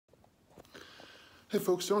Hey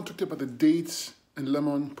folks, so I want to talk about the dates and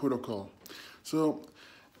lemon protocol. So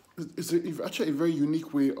it's actually a very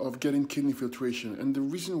unique way of getting kidney filtration, and the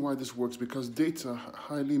reason why this works because dates are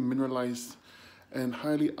highly mineralized and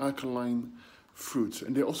highly alkaline fruits,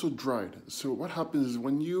 and they're also dried. So what happens is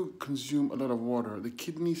when you consume a lot of water, the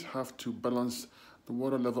kidneys have to balance the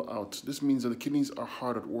water level out. This means that the kidneys are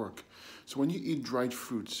hard at work. So when you eat dried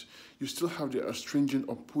fruits, you still have the astringent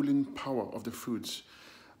or pulling power of the fruits,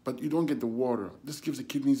 but you don't get the water. This gives the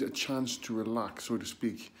kidneys a chance to relax, so to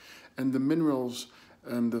speak. And the minerals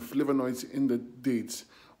and the flavonoids in the dates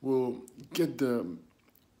will get the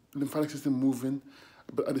lymphatic system moving,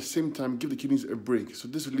 but at the same time give the kidneys a break. So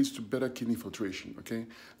this leads to better kidney filtration, okay?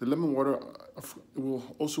 The lemon water will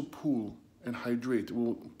also pool and hydrate. It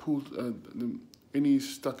will pull any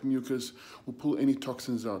stuck mucus, will pull any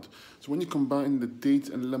toxins out. So when you combine the dates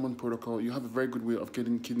and lemon protocol, you have a very good way of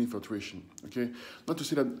getting kidney filtration, okay? Not to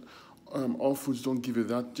say that all foods don't give you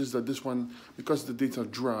that, just that this one, because the dates are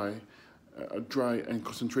dry and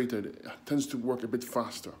concentrated, it tends to work a bit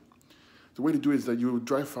faster. The way to do it is that you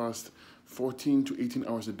dry fast 14 to 18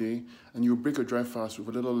 hours a day, and you break a dry fast with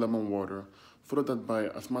a little lemon water, follow that by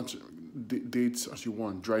as much dates as you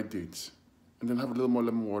want, dried dates, and then have a little more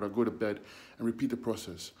lemon water, go to bed, and repeat the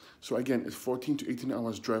process. So again, it's 14 to 18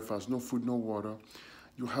 hours dry fast, no food, no water.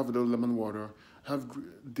 You have a little lemon water, have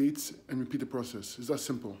dates, and repeat the process. It's that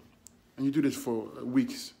simple. And you do this for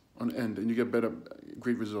weeks on end, and you get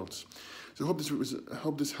great results. So I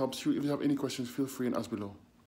hope this helps you. If you have any questions, feel free and ask below.